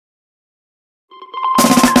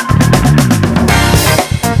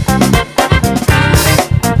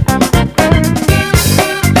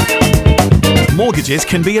Mortgages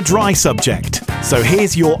can be a dry subject, so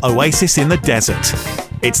here's your oasis in the desert.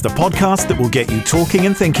 It's the podcast that will get you talking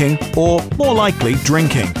and thinking, or more likely,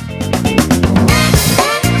 drinking.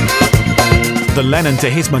 The Lennon to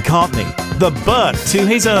his McCartney, the Bert to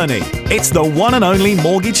his Ernie. It's the one and only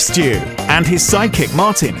Mortgage Stew and his sidekick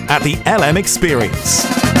Martin at the LM Experience.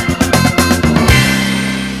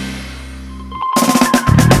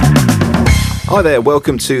 Hi there,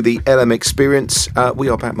 welcome to the LM Experience. We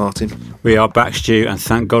are back, Martin. We are back, Stu, and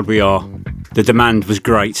thank God we are. The demand was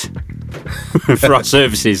great for our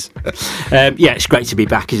services. It's great to be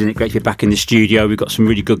back, isn't it? Great to be back in the studio. We've got some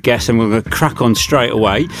really good guests, and we're going to crack on straight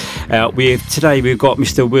away. Today we've got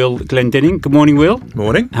Mr. Will Glendinning. Good morning, Will.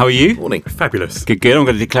 Morning. How are you? Morning. Fabulous. Good. I'm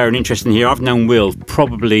going to declare an interest in here. I've known Will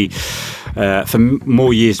probably for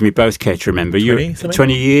more years than we both care to remember.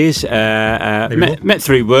 20 years. Met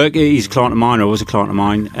through work. He's a client of mine, or was a client of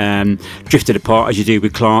mine. Drifted apart, as you do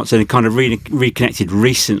with clients, and kind of reconnected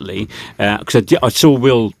recently because I saw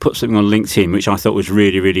Will put something on LinkedIn which I thought was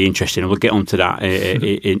really, really interesting, and we'll get onto that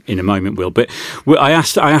in a moment, Will. But I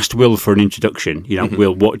asked Will for an introduction.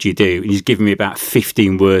 Will, what do you do? And he's given me about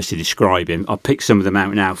 15 words to describe him. I'll pick some of them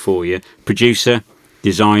out now for you. Producer,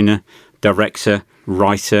 designer, director,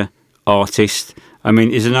 writer, artist. I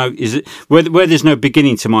mean, where there's no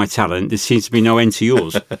beginning to my talent, there seems to be no end to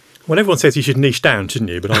yours. Well, everyone says you should niche down,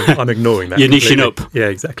 shouldn't you? But I'm ignoring that. You're niching up. Yeah,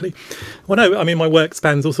 exactly. Well, no, I mean, my work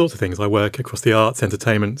spans all sorts of things. I work across the arts,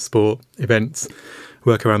 entertainment, sport, events,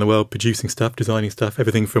 work around the world, producing stuff, designing stuff,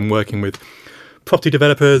 everything from working with property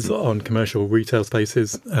developers on commercial retail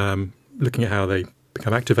spaces, looking at how they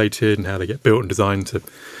become activated and how they get built and designed to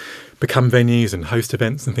become venues and host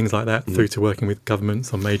events and things like that, through to working with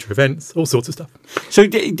governments on major events, all sorts of stuff. So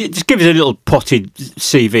just give us a little potted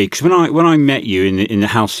CV, because when I met you in the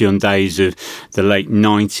halcyon days of the late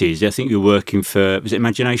 90s, I think you were working for, was it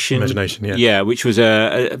Imagination? Imagination, yeah. Yeah, which was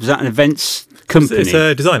was that an events company? It's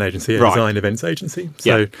a design agency, right. Design events agency.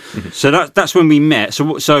 So, so that's when we met.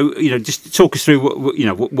 So just talk us through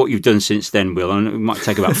what you've done since then, Will. And it might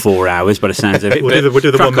take about 4 hours, by the sounds of it. We'll do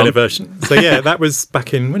the 1 minute version. So that was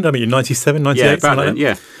back in, when did I meet you? 97, 98, yeah, something like that.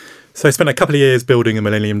 Yeah. So I spent a couple of years building a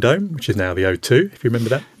Millennium Dome, which is now the O2, if you remember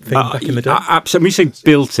that thing back in the day. Absolutely. When you say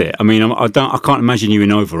built it, I mean, I can't imagine you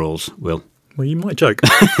in overalls, Will. Well, you might joke.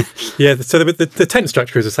 Yeah, so the tent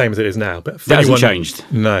structure is the same as it is now. But that hasn't changed?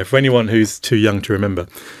 No, for anyone who's too young to remember.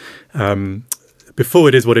 Before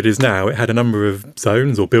it is what it is now, it had a number of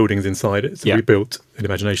zones or buildings inside it. So we built, in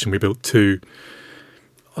Imagination, two,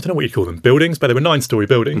 I don't know what you'd call them, buildings, but they were 9-storey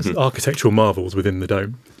buildings, architectural marvels within the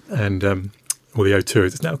dome. And or the O2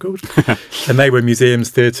 as it's now called. And they were museums,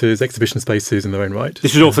 theatres, exhibition spaces in their own right.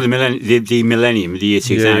 This was all for the millennium, the year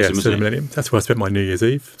 2000, wasn't it? The millennium. That's where I spent my New Year's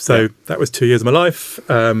Eve. So that was 2 years of my life.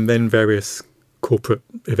 Then various corporate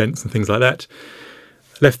events and things like that.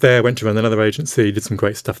 Left there, went to run another agency, did some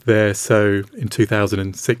great stuff there. So in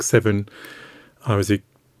 2006-07, I was the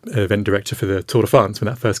event director for the Tour de France when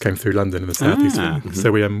that first came through London in the southeast.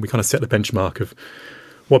 So we kind of set the benchmark of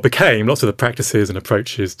what became lots of the practices and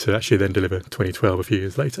approaches to actually then deliver 2012 a few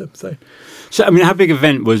years later. So I mean, how big an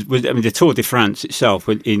event was the Tour de France itself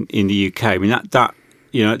in the UK? I mean, that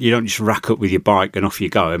you don't just rack up with your bike and off you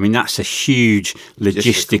go. I mean, that's a huge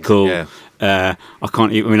logistical. Yeah. I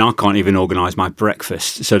can't even organise my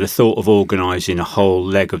breakfast. So the thought of organising a whole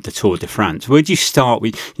leg of the Tour de France. Where do you start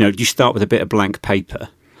with? Do you start with a bit of blank paper?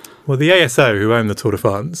 Well, the ASO, who own the Tour de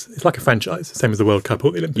France, it's like a franchise, same as the World Cup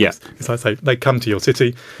or the Olympics. Yeah. It's like, say, they come to your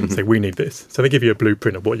city and say, we need this. So they give you a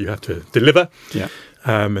blueprint of what you have to deliver. Yeah.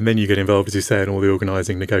 And then you get involved, as you say, in all the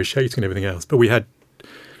organising, negotiating and everything else. But we had,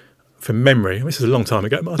 from memory, this is a long time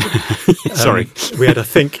ago, Martin. Sorry. We had, I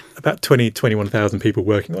think, about 21,000 people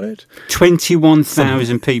working on it.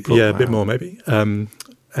 21,000 people? Yeah, a bit more maybe. And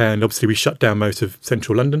obviously we shut down most of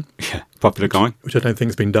central London. Yeah, popular guy. Which I don't think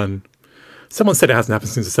has been done. Someone said it hasn't happened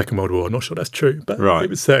since the Second World War. I'm not sure that's true, but it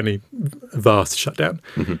was certainly a vast shutdown.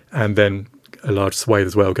 And then a large swathe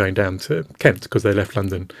as well going down to Kent because they left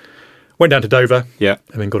London, went down to Dover, and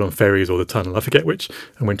then got on ferries or the tunnel, I forget which,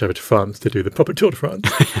 and went over to France to do the proper Tour de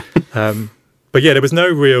France. But there was no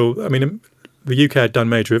real, I mean, the UK had done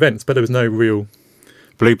major events, but there was no real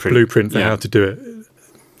blueprint for how to do it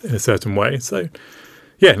in a certain way. So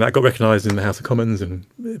and that got recognised in the House of Commons and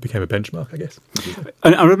it became a benchmark, I guess.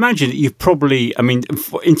 And I imagine that you've probably, I mean,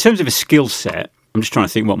 in terms of a skill set, I'm just trying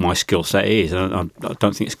to think what my skill set is. I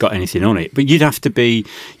don't think it's got anything on it. But you'd have to be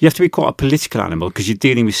quite a political animal because you're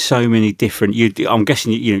dealing with so many different. I'm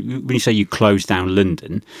guessing when you say you closed down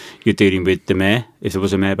London, you're dealing with the mayor. If there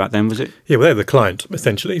was a mayor back then, was it? Yeah, well, they're the client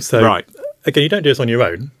essentially. So right. again, you don't do this on your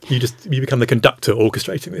own. You become the conductor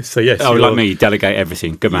orchestrating this. So yes, like me, delegate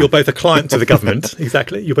everything. Good man. You're both a client to the government,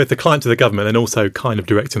 exactly. You're both the client to the government and also kind of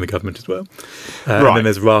directing the government as well. Right. And then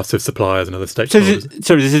there's rafts of suppliers and other stakeholders.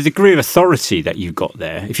 So there's a degree of authority that you've got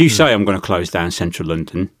there. If you say I'm going to close down central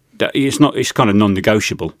London, it's kind of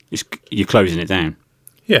non-negotiable. You're closing it down.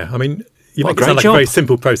 Yeah, I mean, you make it sound like a very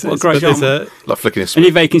simple process. What a great job. Like flicking a switch.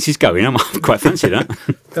 Any vacancies going? I quite fancy that.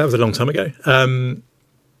 That was a long time ago.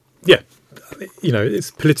 Yeah.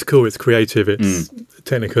 It's political, it's creative, it's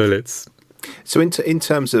technical, it's... So in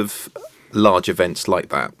terms of large events like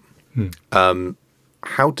that,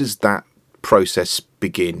 how does that process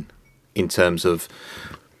begin in terms of,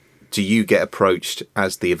 do you get approached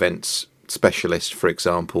as the events specialist, for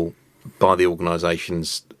example, by the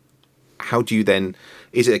organisations? How do you then...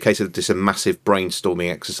 Is it a case of just a massive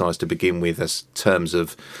brainstorming exercise to begin with as terms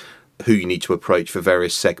of who you need to approach for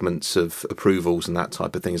various segments of approvals and that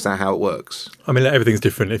type of thing? Is that how it works? I mean, everything's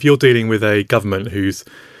different. If you're dealing with a government who's,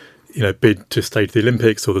 bid to stage the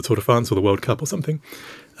Olympics or the Tour de France or the World Cup or something,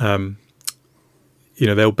 there'll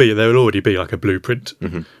already be like a blueprint,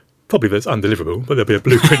 probably that's undeliverable, but there'll be a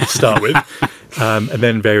blueprint to start with, and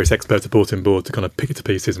then various experts are brought on board to kind of pick it to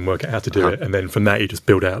pieces and work out how to do it, and then from that you just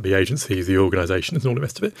build out the agencies, the organisations, and all the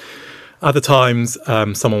rest of it. Other times,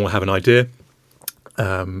 someone will have an idea.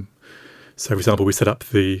 So, for example, we're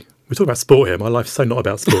talking about sport here. My life's so not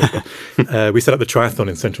about sport. But, we set up the triathlon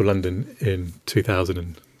in central London in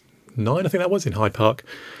 2009, I think that was, in Hyde Park.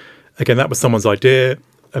 Again, that was someone's idea.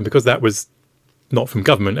 And because that was not from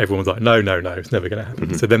government, everyone was like, no, it's never going to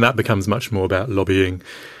happen. So then that becomes much more about lobbying.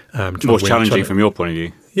 More challenging from your point of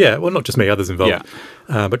view. Yeah, well, not just me, others involved.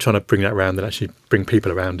 Yeah. But trying to bring that around and actually bring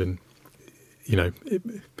people around and,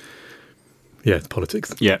 it's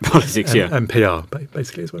politics. Yeah, politics, and PR,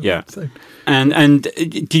 basically, as well. Yeah. So. And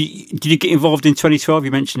did you get involved in 2012?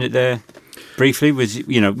 You mentioned it there briefly.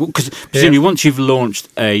 Because presumably once you've launched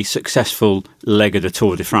a successful leg of the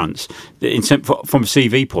Tour de France, from a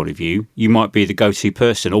CV point of view, you might be the go-to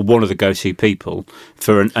person or one of the go-to people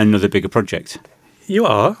for another bigger project. You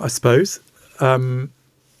are, I suppose. You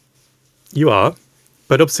are.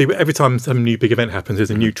 But obviously, every time some new big event happens,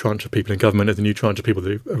 there's a new tranche of people in government, there's a new tranche of people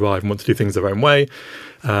that arrive and want to do things their own way,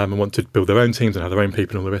 and want to build their own teams and have their own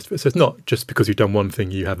people and all the rest of it. So it's not just because you've done one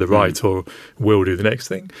thing, you have the right or will do the next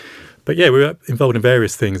thing. But yeah, we were involved in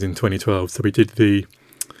various things in 2012. So we did the...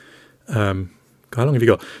 how long have you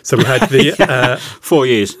got? So we had the... 4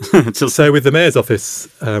 years. So with the Mayor's Office,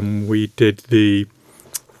 we did the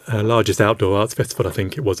largest outdoor arts festival, I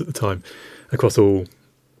think it was at the time, across all...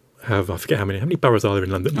 I forget how many boroughs are there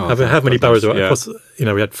in London? How many boroughs are across? We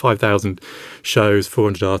had 5,000 shows,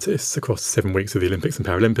 400 artists across 7 weeks of the Olympics and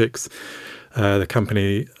Paralympics. The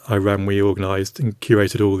company I ran, we organised and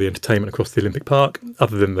curated all the entertainment across the Olympic Park,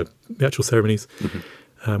 other than the actual ceremonies.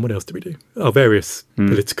 What else did we do? Various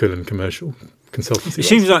political and commercial consultancy. It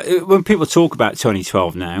seems like when people talk about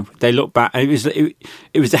 2012 now, they look back. It was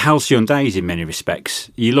the halcyon days in many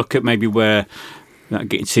respects. You look at maybe where. Not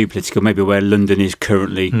getting too political, maybe where London is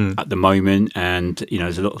currently at the moment, and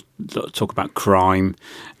there's a lot of talk about crime,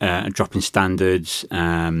 dropping standards,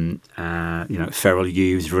 feral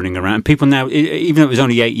youths running around. People now, even though it was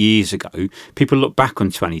only 8 years ago, people look back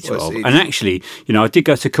on 2012, and actually, I did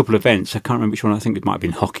go to a couple of events. I can't remember which one. I think it might have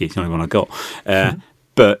been hockey. It's the only one I got,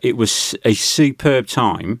 but it was a superb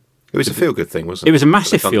time. It was a feel-good thing, wasn't it? It was a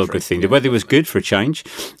massive feel-good thing. The weather was good for a change.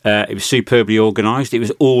 It was superbly organised. It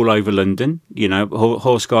was all over London.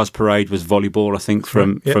 Horse Guards Parade was volleyball, I think,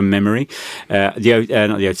 from memory. Not the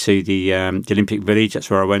O2, the Olympic Village. That's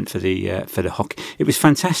where I went for the hockey. It was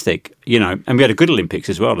fantastic, and we had a good Olympics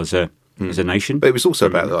as well as a nation. But it was also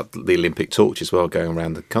about the Olympic torch as well, going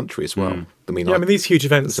around the country as well. I mean, these huge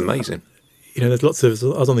events. It's amazing. There's lots of.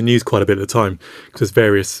 I was on the news quite a bit at the time because there's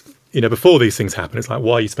various. Before these things happen, it's like,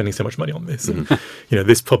 why are you spending so much money on this? And,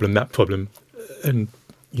 this problem, that problem. And,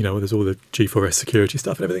 there's all the G4S security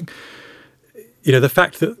stuff and everything. The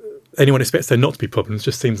fact that anyone expects there not to be problems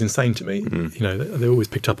just seems insane to me. They're always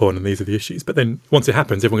picked up on and these are the issues. But then once it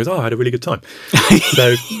happens, everyone goes, I had a really good time.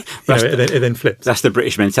 So, it then flips. That's the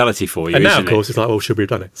British mentality for you, and now, of course, it's like, well, should we have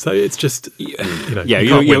done it? So it's just,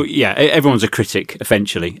 everyone's a critic,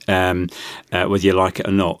 eventually, whether you like it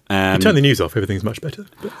or not. You turn the news off, everything's much better.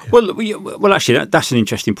 But, Well, actually, that's an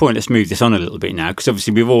interesting point. Let's move this on a little bit now, because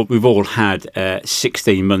obviously we've all had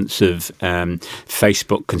 16 months of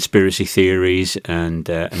Facebook conspiracy theories and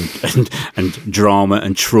and drama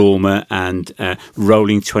and trauma and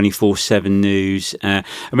rolling 24/7 news. I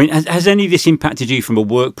mean, has any of this impacted you from a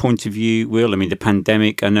work point of view, Will? I mean, the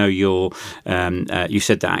pandemic. I know you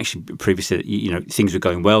said that actually previously that, things were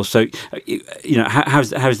going well. So how's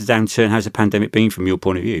the downturn? How's the pandemic been from your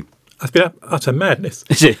point of view? It's been utter madness.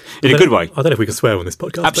 Is it? In a good way? I don't know if we can swear on this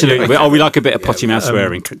podcast. Absolutely. We like a bit of potty mouth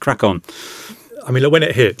swearing. Crack on. I mean, when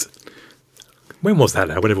it hit, when was that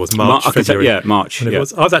now? Whenever it was, March, February. March. I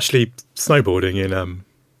was actually snowboarding in,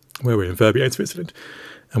 where were we, in Verbier in Switzerland.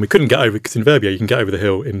 And we couldn't get over, because in Verbier you can get over the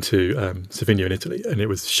hill into Savigno in Italy, and it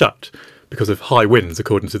was shut because of high winds,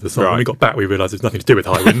 according to the sign. When we got back, we realised it's nothing to do with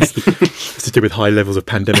high winds. It's to do with high levels of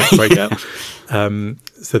pandemic breakout.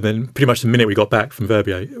 So then pretty much the minute we got back from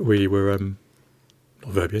Verbier, we were, not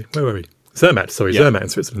Verbier, where were we? Zermatt in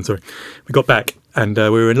Switzerland, sorry. We got back and we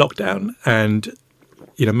were in lockdown, and,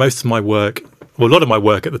 most of my work, a lot of my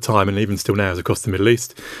work at the time, and even still now, is across the Middle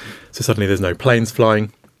East. So suddenly there's no planes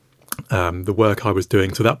flying. The work I was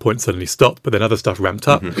doing to that point suddenly stopped, but then other stuff ramped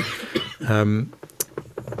up.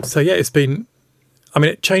 So yeah,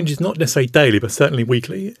 it changes not necessarily daily, but certainly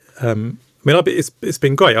weekly. It's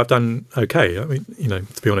been great. I've done okay.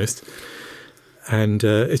 To be honest. And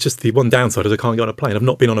it's just the one downside is I can't get on a plane. I've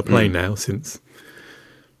not been on a plane now since,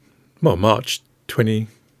 March 20.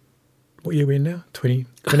 What year are we in now? 20.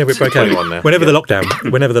 Whenever it broke out. Whenever the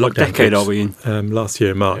lockdown. Decade are we in? Last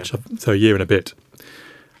year in March. So a year and a bit.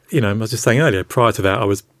 I was just saying earlier, prior to that, I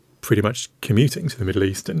was pretty much commuting to the Middle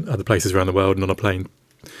East and other places around the world and on a plane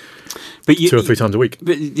 2 or 3 times a week.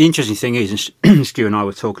 But the interesting thing is, and Stu and I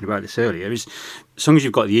were talking about this earlier, is as long as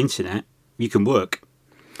you've got the internet, you can work.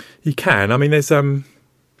 You can. I mean,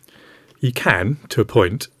 you can to a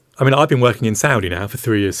point. I mean, I've been working in Saudi now for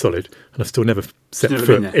 3 years solid, and I've still never set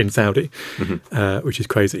foot in Saudi, which is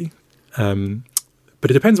crazy.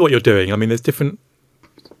 But it depends what you're doing. I mean, there's different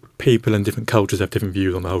people and different cultures have different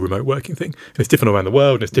views on the whole remote working thing. And it's different around the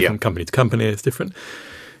world, and it's different company to company, it's different.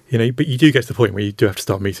 But you do get to the point where you do have to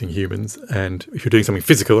start meeting humans. And if you're doing something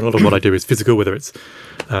physical, and a lot of what I do is physical, whether it's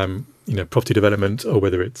property development, or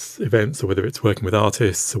whether it's events, or whether it's working with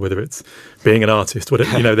artists, or whether it's being an artist,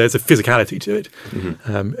 there's a physicality to it.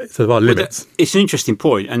 So there are limits. It's an interesting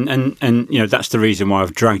point, and that's the reason why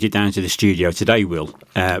I've dragged you down to the studio today, Will.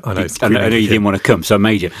 I know you didn't want to come, so I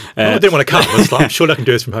made you. I didn't want to come. I was like, I'm sure I can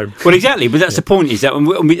do this from home. Well, exactly, but that's the point, is that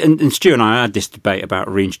and Stu and I had this debate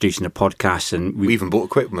about reintroducing a podcast, and we even bought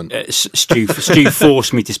equipment. Stu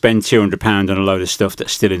forced me to spend £200 on a load of stuff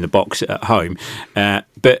that's still in the box at home.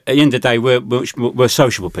 But at the end of the day, we're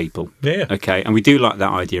sociable people. Yeah. Okay, and we do like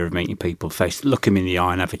that idea of meeting people look them in the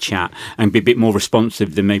eye and have a chat, and be a bit more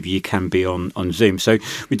responsive than maybe you can be on Zoom. So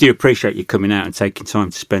we do appreciate you coming out and taking time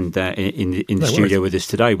to spend in the studio with us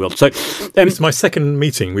today, Will. So it's my second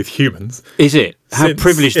meeting with humans. Is it? How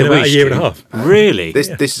privileged are we? A year and a half. Really? This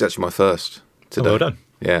is actually my first today. Oh, well done.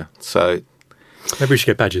 Yeah. So maybe we should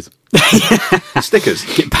get badges. Stickers.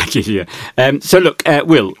 Get badges, yeah. So look,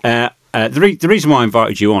 Will, the reason why I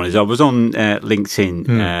invited you on is I was on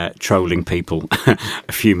LinkedIn trolling people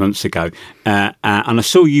a few months ago, and I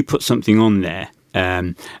saw you put something on there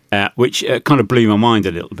which kind of blew my mind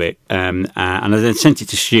a little bit. And I then sent it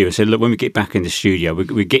to Stu. I said, look, when we get back in the studio,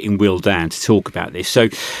 we're getting Will down to talk about this. So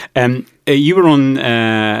you were on,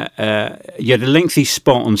 you had a lengthy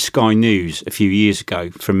spot on Sky News a few years ago,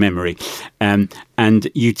 from memory, and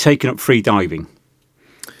you'd taken up free diving.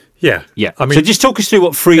 Yeah. I mean, so just talk us through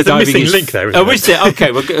what free diving is. There's a missing link there, isn't there? Is there?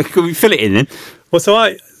 Okay, well, can we fill it in then? Well, so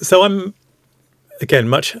I'm again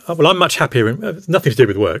I'm much happier. It's nothing to do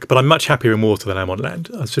with work, but I'm much happier in water than I am on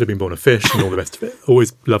land. I should have been born a fish and all the rest of it.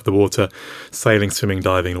 Always loved the water, sailing, swimming,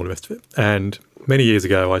 diving, and all the rest of it. And many years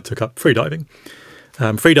ago, I took up free diving.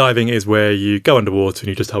 Free diving is where you go underwater and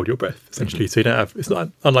you just hold your breath, essentially. So you don't have. It's not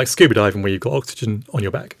unlike scuba diving where you've got oxygen on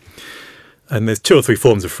your back. And there's 2 or 3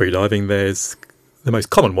 forms of free diving. There's the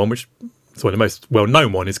most common one, the most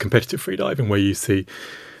well-known one, is competitive free diving, where you see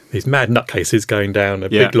these mad nutcases going down a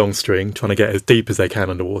big long string, trying to get as deep as they can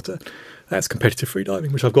underwater. That's competitive free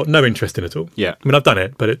diving, which I've got no interest in at all. Yeah, I mean, I've done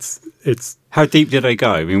it, but it's. How deep did they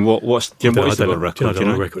go? I mean, what is the world record? I don't know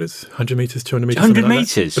what the record is. 100 meters, 200 meters. 100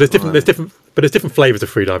 meters. But there's different flavors of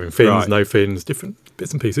free diving. Fins, no fins, different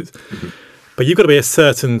bits and pieces. Mm-hmm. But you've got to be a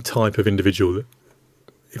certain type of individual that,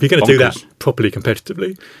 if you're going to do that properly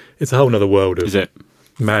competitively, it's a whole other world of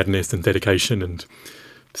madness and dedication and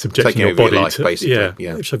subjecting your body your life, to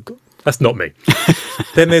basically. Which I've got. That's not me.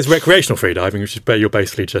 Then there's recreational free diving, which is where you're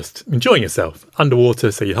basically just enjoying yourself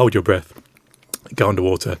underwater. So you hold your breath, go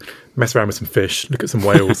underwater, mess around with some fish, look at some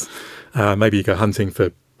whales. Maybe you go hunting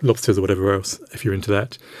for lobsters or whatever else if you're into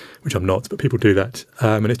that, which I'm not, but people do that.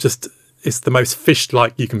 And it's just it's the most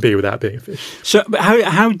fish-like you can be without being a fish. So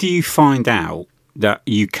how do you find out that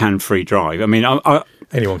you can free drive? I mean,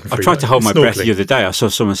 Anyone can free I tried to hold my breath snorkeling. the other day. I saw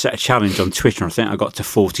someone set a challenge on Twitter, and I think I got to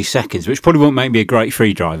 40 seconds, which probably won't make me a great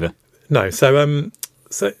free driver. No, so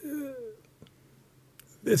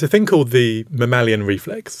there's a thing called the mammalian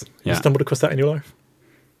reflex. Yeah. You stumbled across that in your life?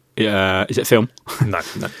 Is it film? No.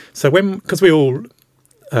 So because we all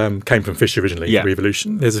came from fish originally through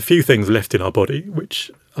evolution, there's a few things left in our body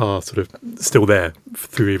which are sort of still there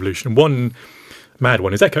through evolution. One mad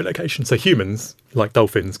one is echolocation. So humans, like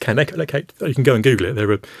dolphins, can echolocate. You can go and Google it.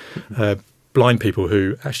 There are blind people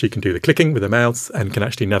who actually can do the clicking with their mouths and can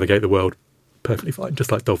actually navigate the world perfectly fine,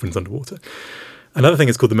 just like dolphins underwater. Another thing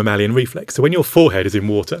is called the mammalian reflex. So when your forehead is in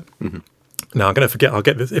water, now I'm going to forget, I'll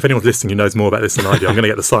get this, if anyone's listening who knows more about this than I do, I'm going to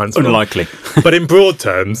get the science wrong. Unlikely. But in broad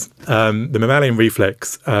terms, the mammalian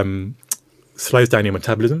reflex slows down your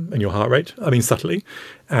metabolism and your heart rate, subtly,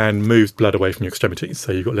 and moves blood away from your extremities.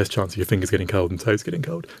 So you've got less chance of your fingers getting cold and toes getting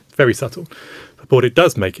cold. It's very subtle. But what it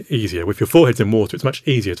does make it easier, if your forehead's in water, it's much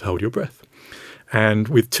easier to hold your breath. And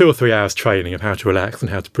with 2 or 3 hours training of how to relax and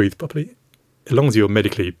how to breathe properly, as long as you're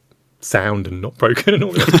medically sound and not broken and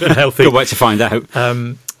all that and healthy. Good way to find out.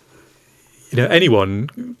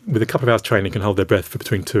 Anyone with a couple of hours training can hold their breath for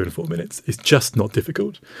between 2 and 4 minutes. It's just not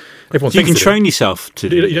difficult. Everyone So you can train yourself to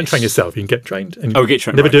do You don't train yourself. You can get trained. And get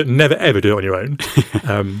trained. Never ever do it on your own.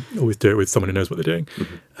 Always do it with someone who knows what they're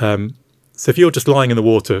doing. So if you're just lying in the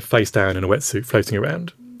water, face down in a wetsuit, floating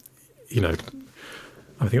around,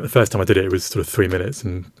 I think the first time I did it, it was sort of 3 minutes,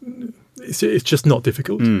 and it's just not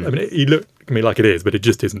difficult. You look at me like it is, but it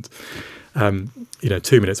just isn't. 2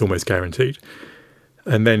 minutes almost guaranteed.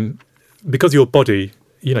 And then because your body,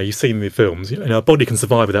 you've seen the films, our body can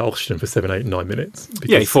survive without oxygen for 7, 8, 9 minutes.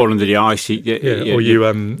 You fall under the ice. Or you're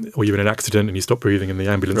in an accident and you stop breathing and the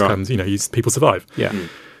ambulance comes. People survive. Yeah.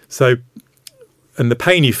 So, and the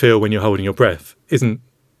pain you feel when you're holding your breath isn't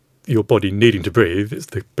your body needing to breathe, it's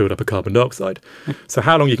the build up of carbon dioxide. So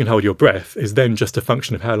how long you can hold your breath is then just a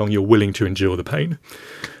function of how long you're willing to endure the pain.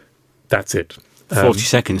 That's it. 40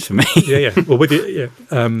 seconds for me.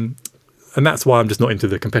 Well, and that's why I'm just not into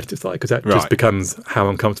the competitive side, because that just becomes how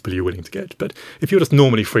uncomfortable you're willing to get. But if you're just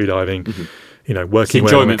normally free diving, working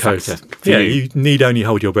well on the coast, you need only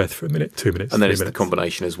hold your breath for a minute, 2 minutes, and then 3 it's minutes. the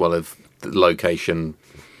combination as well of the location,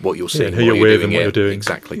 what you're seeing, and who you're with, and what you're doing.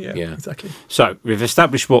 Exactly. Yeah, exactly. So we've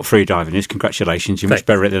established what free diving is. Congratulations, you're much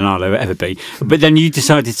better at it than I'll ever be. But then you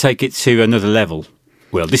decided to take it to another level.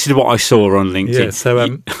 Well, this is what I saw on LinkedIn. Yeah.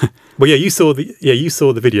 So, you saw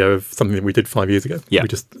the video of something that we did 5 years ago.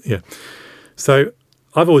 Yeah. So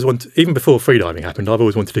I've always wanted, even before freediving happened, I've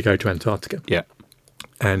always wanted to go to Antarctica. Yeah.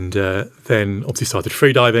 And then obviously started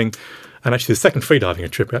freediving. And actually the second freediving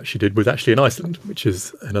trip we actually did was actually in Iceland, which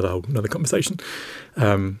is another conversation,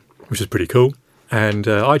 which is pretty cool. And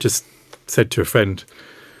I just said to a friend,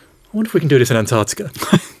 I wonder if we can do this in Antarctica.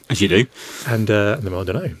 As you do. And then, I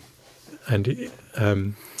don't know. And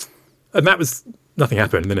that was, nothing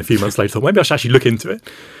happened. And then a few months later, I thought, maybe I should actually look into it.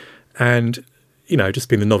 And just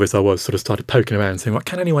being the novice I was, sort of started poking around saying,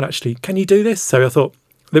 can you do this? So I thought,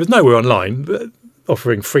 there was nowhere online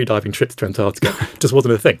offering free diving trips to Antarctica. Just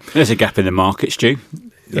wasn't a thing. There's a gap in the market, Stu.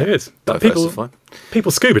 There is. But Diversify.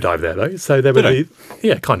 people scuba dive there, though. So there were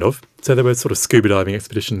kind of. So there were sort of scuba diving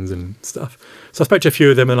expeditions and stuff. So I spoke to a few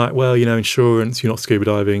of them and insurance, you're not scuba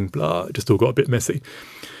diving, blah. It just all got a bit messy.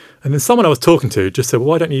 And then someone I was talking to just said, well,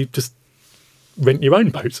 why don't you just rent your own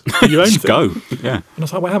boat? Your own Just go. Yeah. And I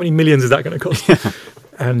was like, well, how many millions is that going to cost?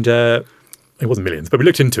 And it wasn't millions, but we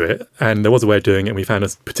looked into it and there was a way of doing it. And we found a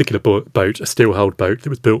particular boat, a steel-hulled boat that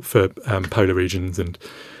was built for polar regions. And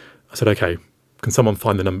I said, okay, can someone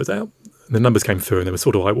find the numbers out? And the numbers came through and they were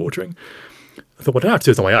sort of eye-watering. I thought, well, I don't have to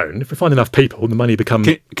do this on my own. If we find enough people, the money becomes...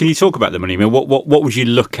 Can you talk about the money? I mean, what would you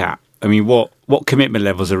look at? I mean, what commitment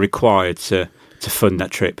levels are required to fund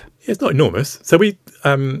that trip? Yeah, it's not enormous. So we...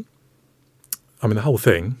 the whole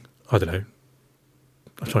thing, I don't know.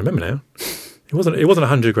 I'm trying to remember now. It wasn't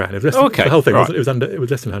 100 grand. It was less than, the whole thing right. it was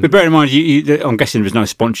less than 100. But bear in mind, I'm guessing there was no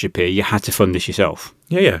sponsorship here. You had to fund this yourself.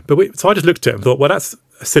 Yeah. So I just looked at it and thought, well, that's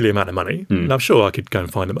a silly amount of money. And I'm sure I could go and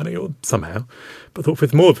find the money or somehow. But I thought,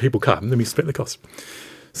 if more people come, then we split the cost.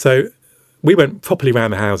 So we went properly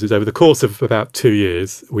around the houses over the course of about 2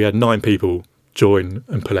 years. We had 9 people join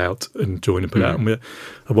and pull out and join and pull out. And at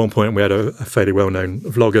one point, we had a fairly well-known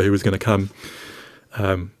vlogger who was going to come.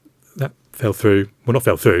 That fell through. Well, not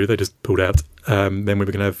fell through. They just pulled out. Then we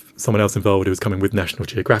were going to have someone else involved who was coming with National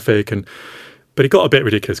Geographic. And But it got a bit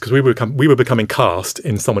ridiculous because we were becoming cast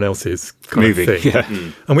in someone else's movie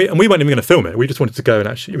thing, and we weren't even going to film it. We just wanted to go and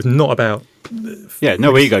actually. It was not about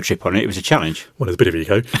no ego trip on it. It was a challenge. Well, there's a bit of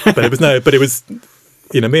ego, but it was But it was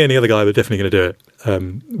me and the other guy were definitely going to do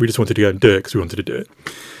it. We just wanted to go and do it because we wanted to do it.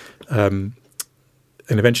 And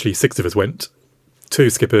eventually, 6 of us went. 2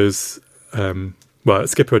 skippers. A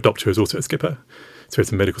skipper, a doctor who was also a skipper. So we had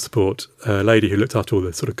some medical support. A lady who looked after all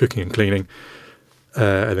the sort of cooking and cleaning.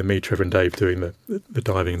 And then me, Trevor and Dave doing the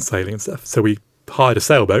diving and sailing and stuff. So we hired a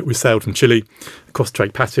sailboat. We sailed from Chile across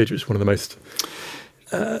Drake Passage, which is one of the most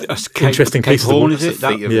interesting pieces of water. Is it?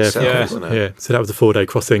 Yeah. So that was a 4-day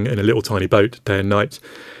crossing in a little tiny boat, day and night.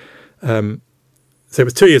 So it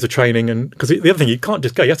was 2 years of training, and because the other thing, you can't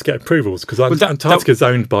just go. You have to get approvals because Antarctica is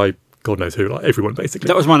owned by God knows who, like everyone basically.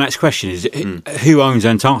 That was my next question: is who owns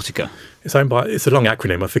Antarctica? It's owned by. It's a long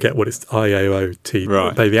acronym. I forget what it's. IAOT.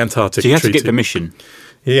 Right. The Antarctic. So you have Treaty. to get permission.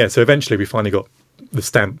 Yeah. So eventually, we finally got the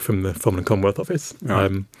stamp from the Foreign and Commonwealth Office,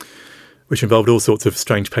 which involved all sorts of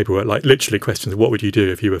strange paperwork, like literally questions of what would you do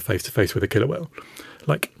if you were face to face with a killer whale?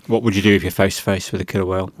 Like, what would you do if you're face to face with a killer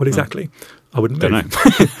whale? Well, exactly. I wouldn't know.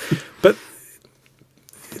 But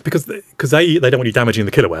because they don't want you damaging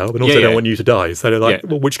the killer whale, but also don't want you to die. So they're like,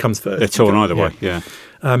 well, which comes first? They're torn either way. Yeah.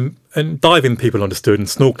 And diving people understood, and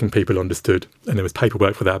snorkeling people understood, and there was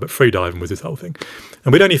paperwork for that. But free diving was this whole thing,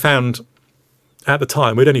 and we'd only found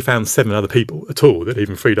 7 other people at all that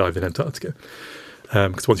even free dived in Antarctica.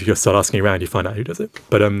 Because once you just start asking around, you find out who does it.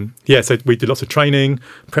 But so we did lots of training,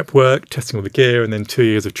 prep work, testing all the gear, and then 2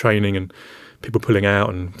 years of training and people pulling out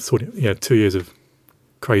and 2 years of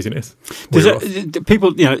craziness.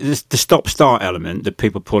 People, the stop-start element, the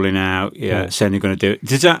people pulling out, saying they're going to do it.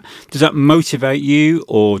 Does that motivate you,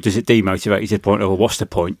 or does it demotivate you to the point? Well, what's the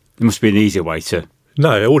point? There must be an easier way to.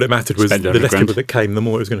 No, all that mattered was the less people that came, the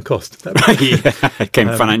more it was going to cost. It came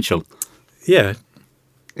financial. Yeah.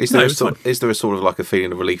 Is there a sort of like a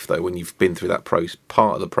feeling of relief though when you've been through that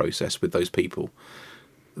part of the process with those people?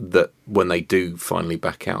 That when they do finally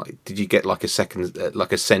back out, did you get like a second,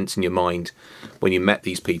 like a sense in your mind when you met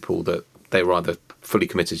these people that they were either fully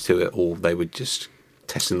committed to it or they were just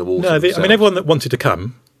testing the water? No, everyone that wanted to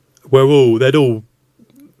come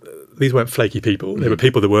these weren't flaky people. They were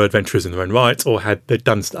people that were adventurers in their own right or they'd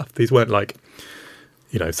done stuff. These weren't like,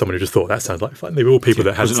 someone who just thought that sounds like fun. They were all people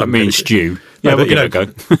that had some. Me and Stu. Yeah, but go.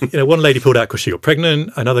 One lady pulled out because she got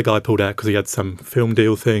pregnant. Another guy pulled out because he had some film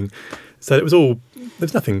deal thing. So it was all.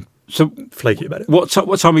 There's nothing flaky about it. What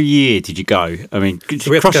time of year did you go? I mean,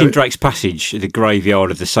 crossing Drake's Passage, the graveyard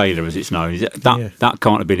of the sailor, as it's known. That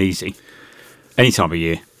can't have been easy. Any time of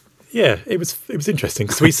year. Yeah, it was interesting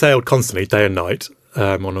because we sailed constantly, day and night,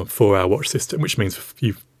 on a 4-hour watch system, which means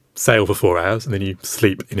you sail for 4 hours and then you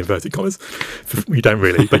sleep in inverted commas. You don't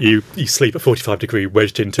really, but you sleep at 45 degree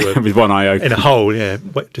wedged into with one eye open in a hole. Yeah,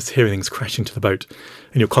 just hearing things crashing to the boat,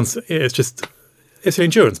 and you're constant. It's an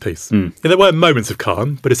endurance piece. There were moments of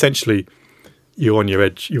calm, but essentially you're on your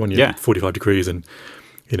edge. You're on your 45 degrees, and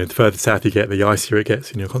the further south you get, the icier it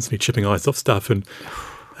gets, and you're constantly chipping ice off stuff. And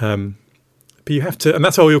but you have to, and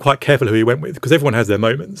that's why we were quite careful who we went with, because everyone has their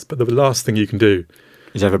moments. But the last thing you can do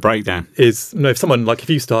is have a breakdown. If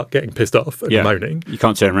you start getting pissed off and moaning, you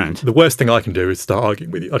can't turn around. The worst thing I can do is start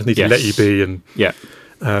arguing with you. I just need to let you be. And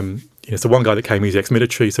so one guy that came, he's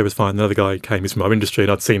ex-military, so it was fine. Another guy came, he's from our industry,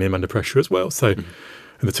 and I'd seen him under pressure as well. So, and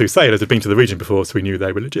the 2 sailors had been to the region before, so we knew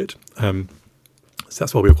they were legit. So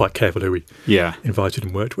that's why we were quite careful who we invited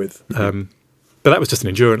and worked with. But that was just an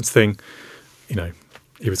endurance thing.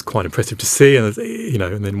 It was quite impressive to see, and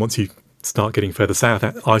and then once you start getting further south,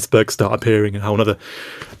 icebergs start appearing, and whole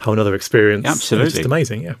another experience. Absolutely, it's just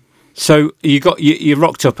amazing. Yeah. So you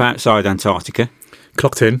rocked up outside Antarctica,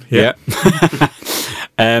 clocked in. Yeah.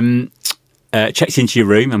 Checked into your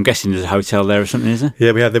room. I'm guessing there's a hotel there or something, is there?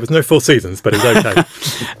 Yeah, we had. There was no 4 Seasons, but it was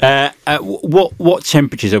okay. What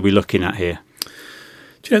temperatures are we looking at here?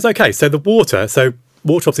 It's okay. So the water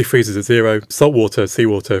obviously freezes at 0. Salt water,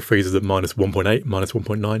 seawater freezes at -1.8,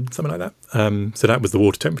 -1.9, something like that. So that was the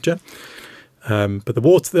water temperature. But the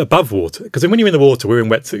water, above water, because when you're in the water, we're in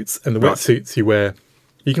wetsuits, and the wetsuits you wear,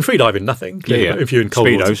 you can free dive in nothing. If you're in cold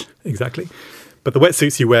Speedos. water. Exactly. But the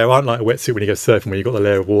wetsuits you wear aren't like a wetsuit when you go surfing, where you've got the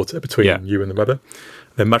layer of water between you and the rubber.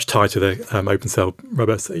 They're much tighter, the open cell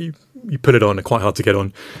rubber. So you put it on, and quite hard to get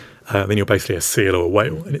on. Then you're basically a seal or a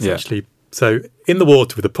whale. And it's actually... So in the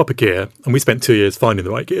water with the proper gear, and we spent 2 years finding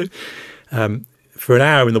the right gear, for an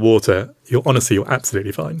hour in the water, you're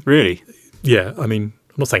absolutely fine. Really? Yeah. I mean,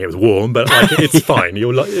 I'm not saying it was warm, but it's fine.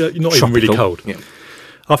 You're not even really cold. Yeah.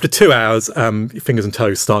 After 2 hours, your fingers and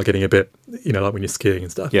toes start getting a bit, like when you're skiing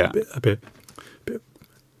and stuff. Yeah. A bit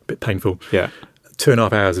painful. Yeah.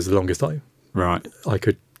 2.5 hours is the longest I Right. I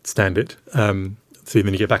could stand it. So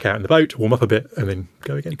then you get back out in the boat, warm up a bit, and then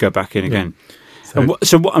go again. Go back in again. So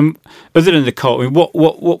what, other than the cold, I mean,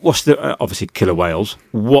 what's the obviously killer whales?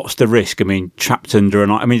 What's the risk? I mean, trapped under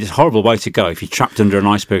an. I mean, it's a horrible way to go if you're trapped under an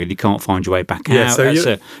iceberg and you can't find your way back out.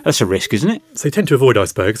 So that's a risk, isn't it? So you tend to avoid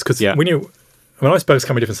icebergs because when icebergs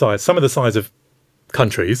come in different sizes, some are the size of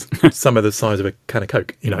countries, some are the size of a can of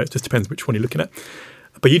Coke. It just depends which one you're looking at.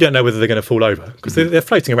 But you don't know whether they're going to fall over because they're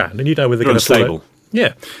floating around, and you don't know whether they're going to fall over.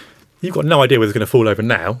 Yeah. You've got no idea whether it's going to fall over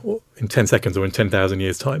now, or in 10 seconds, or in 10,000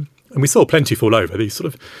 years' time. And we saw plenty fall over, these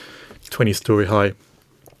sort of 20-story high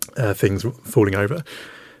things falling over.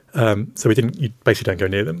 So you basically don't go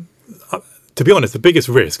near them. To be honest, the biggest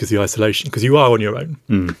risk is the isolation, because you are on your own.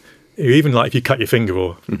 Even like if you cut your finger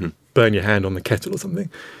or burn your hand on the kettle or something,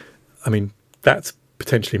 I mean, that's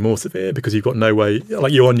potentially more severe because you've got no way,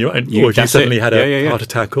 like you're on your own. Or if you suddenly had a heart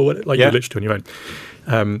attack or whatever, you're literally on your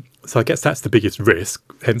own. So I guess that's the biggest risk,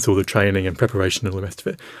 hence all the training and preparation and all the rest of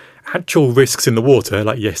it. Actual risks in the water,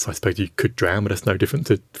 like yes, I suppose you could drown, but that's no different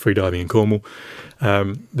to free diving in Cornwall.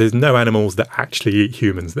 There's no animals that actually eat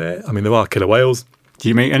humans there. I mean, there are killer whales. Do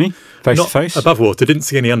you meet any face to face? Above water, didn't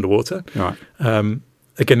see any underwater. Right.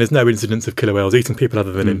 Again, there's no incidents of killer whales eating people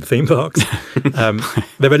other than in theme parks.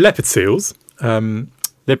 There are leopard seals.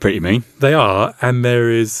 They're pretty mean. They are, and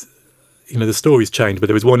there is, the story's changed, but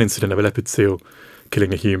there was one incident of a leopard seal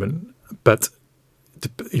killing a human, but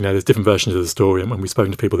there's different versions of the story, and when we've spoken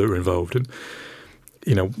to people that were involved, and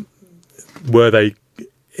were they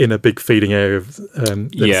in a big feeding area of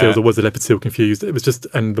seals, or was the leopard seal confused? It was just,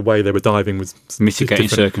 and the way they were diving was mitigating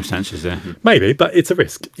circumstances there. Maybe, but it's a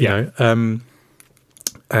risk, you know.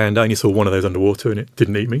 And I only saw one of those underwater, and it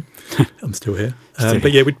didn't eat me. I'm still here.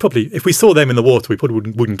 But yeah, we'd probably, if we saw them in the water, we probably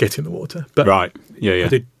wouldn't get in the water. But right, I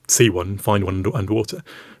did see one, find one underwater,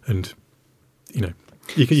 and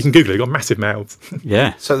you can Google it. They've got massive mouths.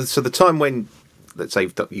 Yeah. So the time when, let's say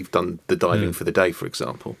you've done the diving for the day, for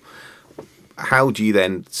example, how do you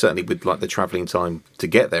then, certainly with like the travelling time to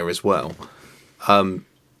get there as well,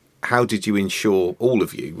 how did you ensure, all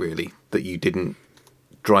of you really, that you didn't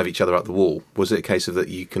drive each other up the wall? Was it a case of that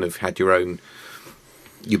you kind of had your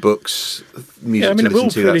books, music to listen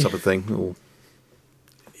to, that type of thing? Or?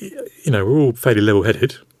 We're all fairly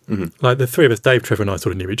level-headed. Mm-hmm. Like the three of us, Dave, Trevor, and I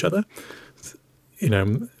sort of knew each other.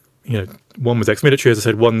 One was ex-military, as I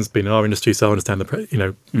said. One's been in our industry, so I understand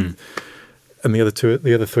And the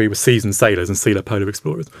other three were seasoned sailors and sealer polar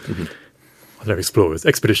explorers. Mm-hmm. I don't know, explorers,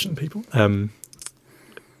 expedition people.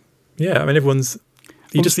 Everyone's.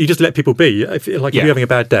 You just let people be. If you're having a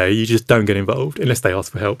bad day, you just don't get involved unless they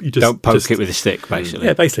ask for help. You just don't poke it with a stick, basically.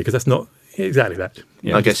 Yeah, basically, because that's not exactly that.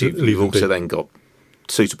 Yeah, I guess you've also then got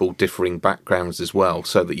suitable differing backgrounds as well,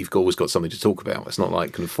 so that you've always got something to talk about. It's not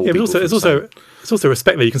like kind of four people. It's also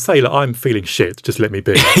respect that you can say, "Look, I'm feeling shit. Just let me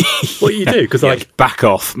be." What you do, because back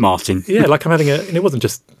off, Martin. Yeah, like I'm having it wasn't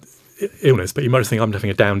just illness, but you might just think I'm having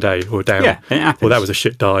a down day or a down, or that was a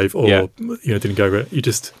shit dive, or didn't go right.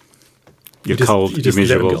 You're cold, you're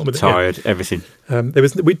miserable, tired, everything. There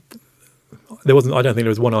wasn't. I don't think there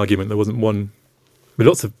was one argument. There wasn't one. I mean,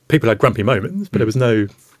 lots of people had grumpy moments, but there was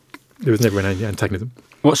never an antagonism.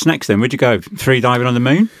 What's next then? Where'd you go? Free diving on the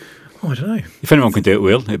moon? Oh, I don't know. If anyone can do it,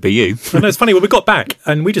 Will, it'd be you. No, it's funny. Well, we got back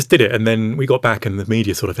and we just did it, and then we got back and the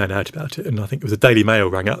media sort of found out about it, and I think it was a Daily Mail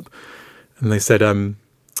rang up, and they said, "Are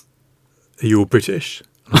you all British?"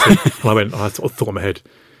 And I sort of thought in my head,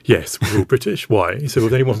 "Yes, we're all British." Why? He said, "Well,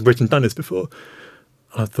 has anyone from Britain done this before?"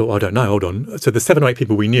 And I thought, I don't know, hold on. So the 7 or 8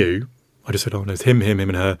 people we knew, I just said, "Oh, no, it's him,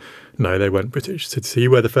 and her." No, they weren't British. So you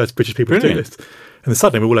were the first British people to do this. And then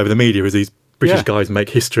suddenly we're all over the media as these British guys make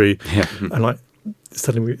history. Yeah. And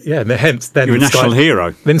suddenly, and hence then... You're a national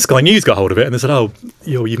hero. Then Sky News got hold of it and they said, "Oh,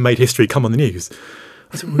 you've made history, come on the news."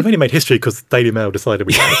 I said, "We've only made history because Daily Mail decided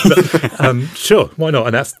we had." But sure, why not?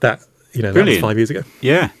 And that's that. That was 5 years ago.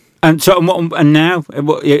 Yeah. And so, and now,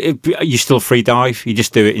 you still free dive? You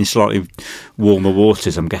just do it in slightly warmer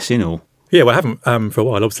waters, I'm guessing, or? Yeah, well, I haven't for a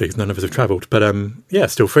while, obviously, because none of us have travelled. But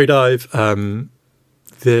still free dive.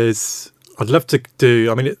 I'd love to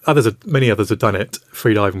do. I mean, many others have done it,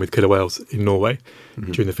 free diving with killer whales in Norway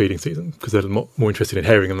during the feeding season, because they're more interested in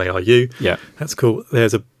herring than they are you. Yeah, that's cool.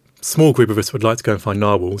 There's a small group of us who would like to go and find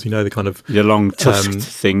narwhals. The kind of the long tusked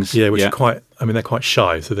things. Yeah, which are quite. I mean, they're quite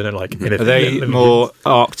shy, so they don't like anything. Are they more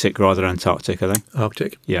Arctic rather than Antarctic? Are they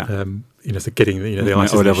Arctic? Yeah. So getting the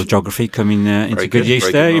ice level geography coming into good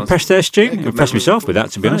use there. You impressed there, Stu? Impressed myself with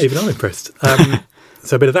that, to be honest. Even I'm impressed.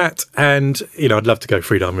 So a bit of that, and I'd love to go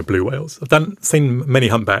free diving with blue whales. I've seen many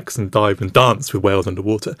humpbacks and dived and danced with whales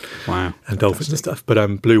underwater. Wow, and dolphins and stuff.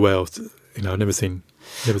 But blue whales, I've never seen.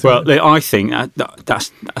 Well, I think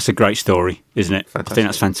that's a great story, isn't it? Fantastic. I think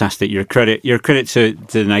that's fantastic. You're a credit to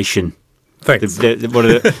the nation. Thanks. One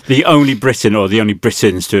of the only Briton or the only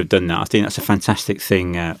Britons to have done that. I think that's a fantastic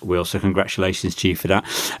thing, Will. So congratulations to you for that.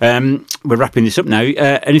 We're wrapping this up now.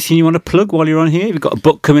 Anything you want to plug while you're on here? Have you got a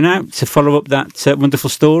book coming out to follow up that wonderful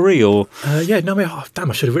story? Or I should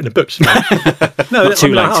have written a book. No,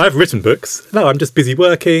 too late. I've written books. No, I'm just busy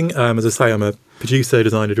working. As I say, I'm a producer,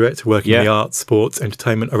 designer, director, working in the arts, sports,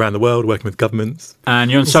 entertainment around the world, working with governments. And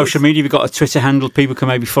you're on social media. Have you got a Twitter handle people can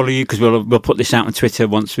maybe follow you? Because we'll put this out on Twitter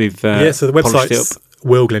once we've so the website's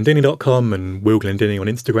willglendinning.com and Will Glendinning on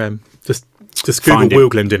Instagram. Just Google Will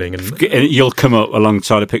Glendinning and you'll come up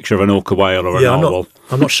alongside a picture of an orca whale or a narwhal.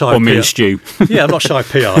 I'm not shy. Or me and Stu. Yeah, I'm not shy of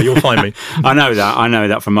PR. You'll find me. I know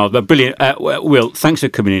that from miles. But brilliant. Will, thanks for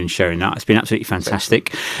coming in and sharing that. It's been absolutely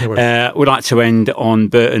fantastic. We'd like to end on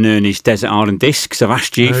Bert and Ernie's Desert Island Discs. I've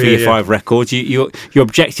asked you for your 5 records. You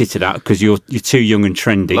objected to that because you're too young and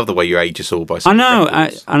trendy. I love the way you age us all by saying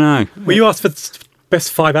I know. Well, you asked for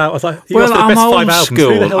best 5 hours. I'm old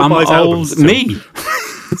school. I'm old. Me.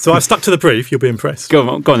 So I've stuck to the brief. You'll be impressed. Go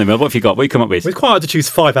on then, Will. What have you got? What have you come up with? It's quite hard to choose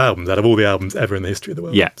 5 albums out of all the albums ever in the history of the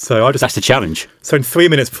world. Yeah. So that's the challenge. So in 3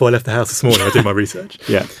 minutes before I left the house this morning, I did my research.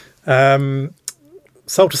 Yeah.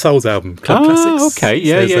 Soul to Soul's album, Club Classics. Okay.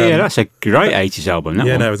 Yeah. That's a great 80s album. That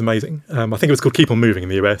one. No, it was amazing. I think it was called Keep On Moving in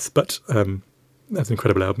the US, but that's an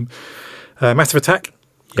incredible album. Massive Attack,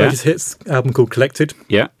 Greatest Hits, album called Collected.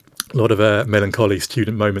 Yeah. A lot of melancholy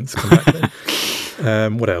student moments come back there.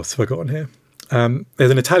 What else have I got on here?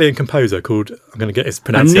 There's an Italian composer called, I'm going to get his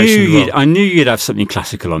pronunciation wrong. I knew you'd have something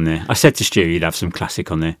classical on there. I said to Stu you'd have some classic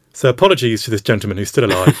on there. So apologies to this gentleman who's still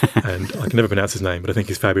alive, and I can never pronounce his name, but I think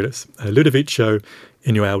he's fabulous. Ludovico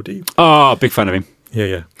Einaudi. Oh, big fan of him.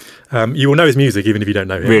 Yeah. You will know his music even if you don't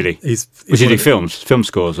know him. Really? He's Was he doing film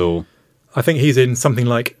scores or? I think he's in something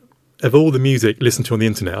like, of all the music listened to on the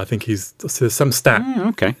internet, I think there's some stat.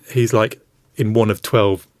 Okay. He's like in one of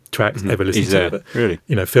 12 tracks ever listened to. But,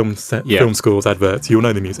 really? Film scores, adverts, you'll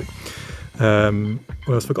know the music.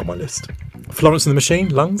 What else have I got on my list? Florence and the Machine,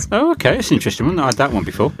 Lungs. Oh, okay, that's an interesting one. I had that one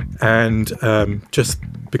before. And just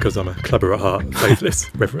because I'm a clubber at heart,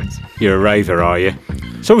 Faithless reference. You're a raver, are you?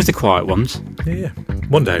 It's always the quiet ones. Yeah.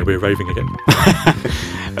 One day I'll be raving again.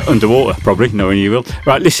 Underwater, probably, knowing you will.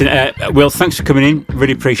 Right, listen, Will, thanks for coming in.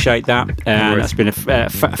 Really appreciate that. That's been a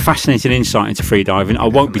fascinating insight into freediving. I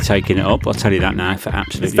won't be taking it up, I'll tell you that now, for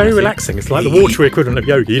absolutely It's very nothing. Relaxing. It's like the watery equivalent of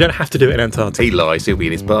yoga. You don't have to do it in Antarctica. He lies. He'll be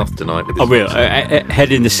in his bath tonight. With his I will.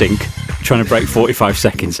 Head in the sink, trying to break 45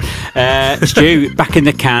 seconds. Stu, back in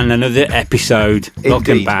the can, another episode.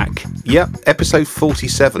 Welcome back. Yep, episode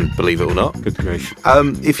 47, believe it or not. Good grief.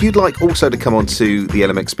 If you'd like also to come on to the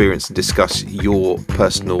LM Experience and discuss your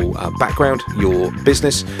personal background, your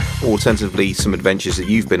business, or alternatively some adventures that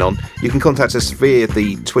you've been on, you can contact us via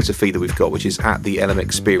the Twitter feed that we've got, which is at the LM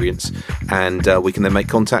Experience, and we can then make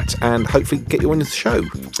contact and hopefully get you on the show.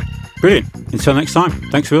 Brilliant. Until next time.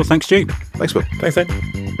 Thanks, Will. Thanks, Stu. Thanks, Will. Thanks, Ed.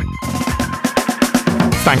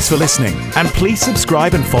 Thanks for listening, and please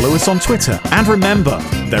subscribe and follow us on Twitter. And remember,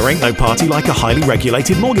 there ain't no party like a highly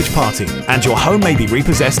regulated mortgage party, and your home may be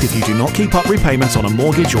repossessed if you do not keep up repayments on a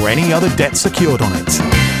mortgage or any other debt secured on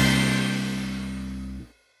it.